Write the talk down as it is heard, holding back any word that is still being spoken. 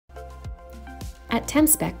At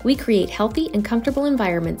Temspec, we create healthy and comfortable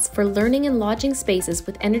environments for learning and lodging spaces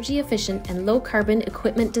with energy-efficient and low-carbon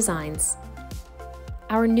equipment designs.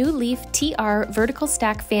 Our new Leaf TR vertical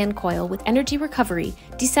stack fan coil with energy recovery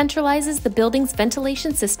decentralizes the building's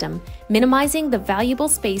ventilation system, minimizing the valuable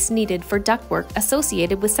space needed for ductwork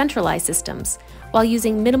associated with centralized systems, while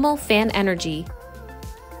using minimal fan energy.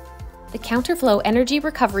 The counterflow energy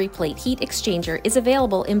recovery plate heat exchanger is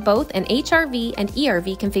available in both an HRV and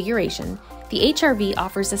ERV configuration. The HRV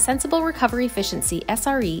offers a sensible recovery efficiency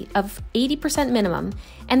SRE of 80% minimum,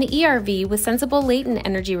 and the ERV with sensible latent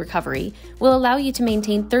energy recovery will allow you to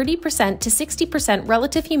maintain 30% to 60%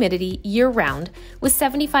 relative humidity year-round with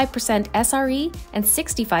 75% SRE and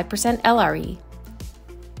 65% LRE.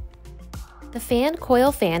 The fan,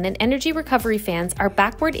 coil fan, and energy recovery fans are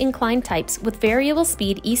backward inclined types with variable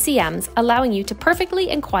speed ECMs, allowing you to perfectly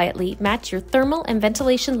and quietly match your thermal and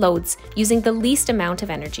ventilation loads using the least amount of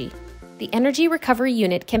energy. The energy recovery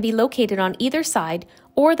unit can be located on either side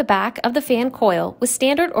or the back of the fan coil with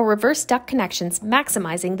standard or reverse duct connections,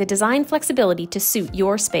 maximizing the design flexibility to suit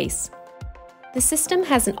your space. The system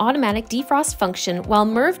has an automatic defrost function, while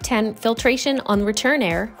MERV 10 filtration on return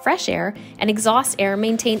air, fresh air, and exhaust air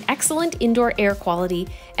maintain excellent indoor air quality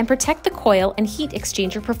and protect the coil and heat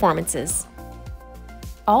exchanger performances.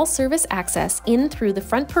 All service access in through the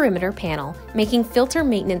front perimeter panel, making filter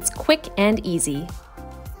maintenance quick and easy.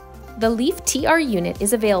 The Leaf TR unit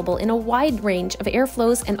is available in a wide range of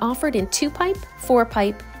airflows and offered in 2-pipe,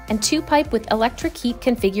 4-pipe, and 2-pipe with electric heat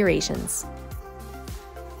configurations.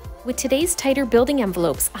 With today's tighter building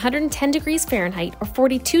envelopes, 110 degrees Fahrenheit or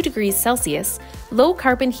 42 degrees Celsius,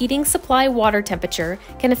 low-carbon heating supply water temperature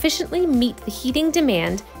can efficiently meet the heating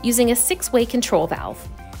demand using a 6-way control valve.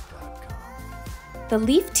 The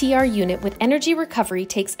Leaf TR unit with energy recovery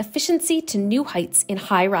takes efficiency to new heights in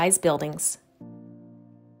high-rise buildings.